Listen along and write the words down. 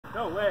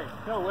No way.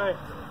 No way.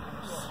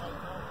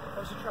 That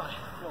was a try.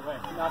 No way.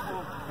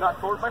 Not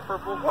forward by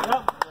purple.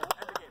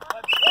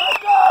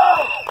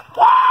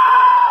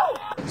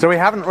 So we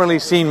haven't really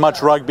seen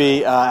much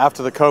rugby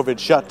after the COVID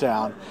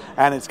shutdown,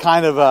 and it's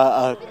kind of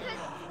a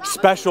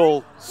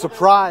special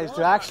surprise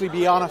to actually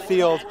be on a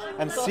field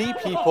and see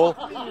people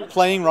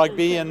playing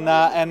rugby and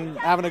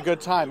having a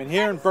good time. And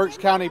here in Berks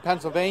County,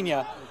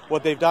 Pennsylvania,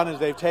 what they've done is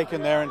they've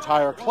taken their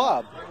entire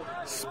club,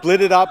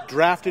 split it up,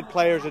 drafted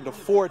players into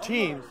 4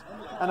 teams,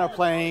 and are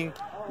playing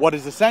what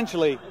is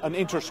essentially an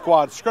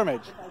inter-squad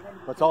scrimmage,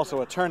 but it's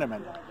also a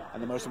tournament.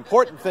 And the most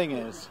important thing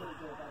is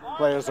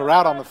players are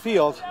out on the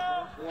field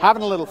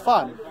having a little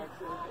fun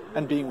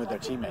and being with their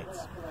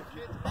teammates.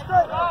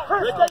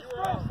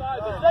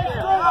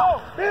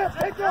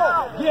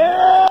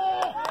 Yeah!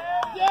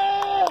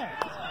 Yeah!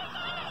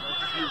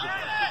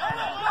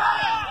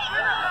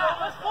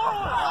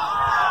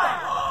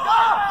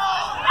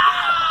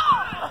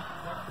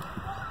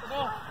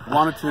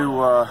 Wanted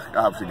to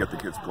obviously get the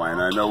kids playing.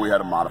 I know we had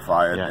to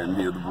modify it and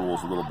the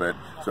rules a little bit.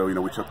 So we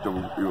took the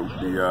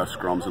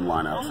scrums and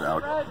lineouts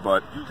out.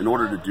 But in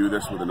order to do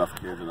this with enough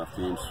kids, enough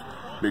teams,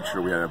 make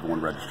sure we had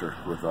everyone register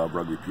with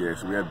Rugby PA.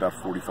 So we had about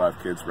 45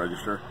 kids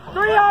register.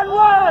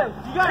 3-on-1!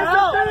 You got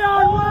help!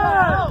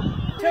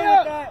 3-on-1!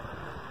 Yeah.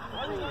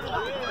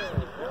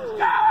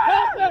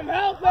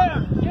 Help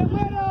them! Get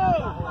rid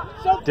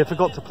of!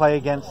 Difficult to play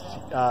against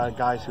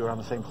guys who are on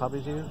the same club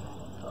as you?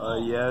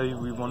 Yeah,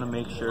 we want to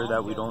make sure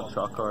that we don't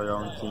truck our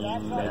own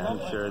team, making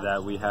sure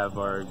that we have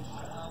our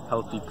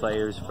healthy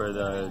players for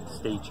the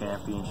state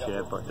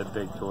championship or the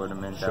big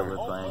tournament that we're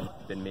playing.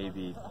 Been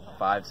maybe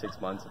 5-6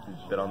 months since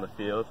we've been on the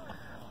field.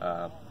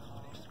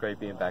 Just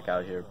great being back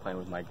out here playing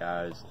with my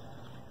guys,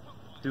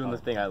 doing the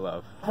thing I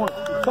love. What's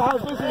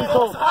his name?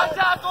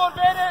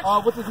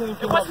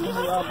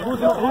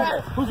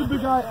 Who's the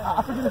big guy?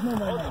 I forget his name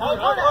right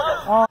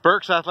now.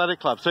 Berks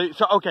Athletic Club. So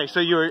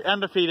you're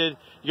undefeated.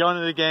 You go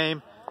into the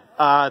game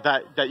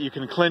that you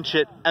can clinch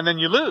it, and then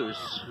you lose.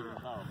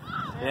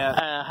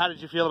 Yeah. How did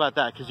you feel about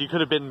that? Because you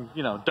could have been,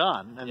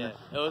 done. And yeah,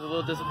 it was a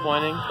little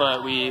disappointing,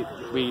 but we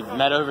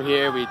met over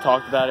here. We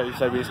talked about it. We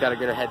said we just got to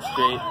get our heads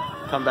straight,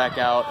 come back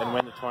out, and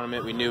win the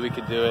tournament. We knew we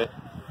could do it.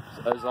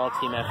 It was all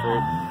team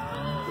effort.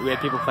 We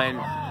had people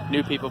playing,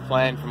 new people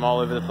playing from all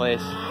over the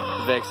place. It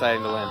was very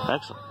exciting to win.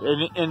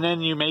 Excellent. And then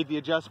you made the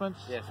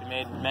adjustments? Yes, we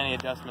made many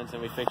adjustments,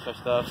 and we fixed our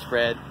stuff,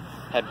 spread,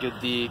 had good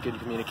D, good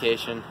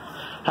communication.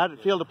 How did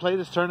it feel to play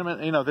this tournament,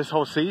 this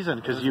whole season,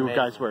 because you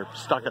guys were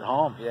stuck at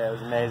home? Yeah, it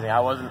was amazing.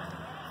 I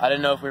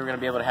didn't know if we were going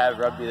to be able to have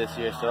rugby this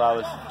year, so I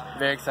was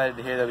very excited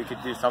to hear that we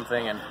could do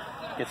something and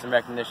get some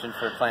recognition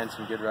for playing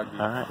some good rugby.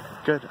 All right,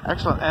 good,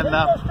 excellent. And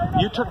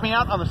you took me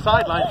out on the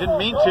sideline, didn't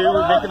mean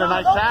to, making a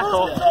nice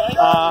tackle.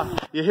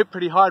 You hit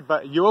pretty hard,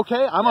 but you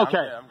okay? I'm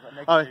okay. I'm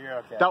making sure you're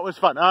okay. That was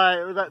fun.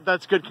 All right,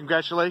 that's good.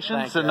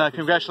 Congratulations, and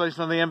congratulations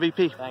on the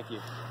MVP. Thank you.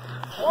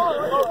 Way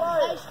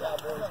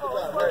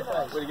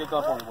to get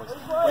tough on me, boys.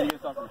 Way to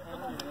get tough on me.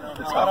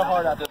 It's a lot of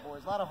heart out there,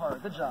 boys. A lot of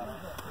heart. Good job.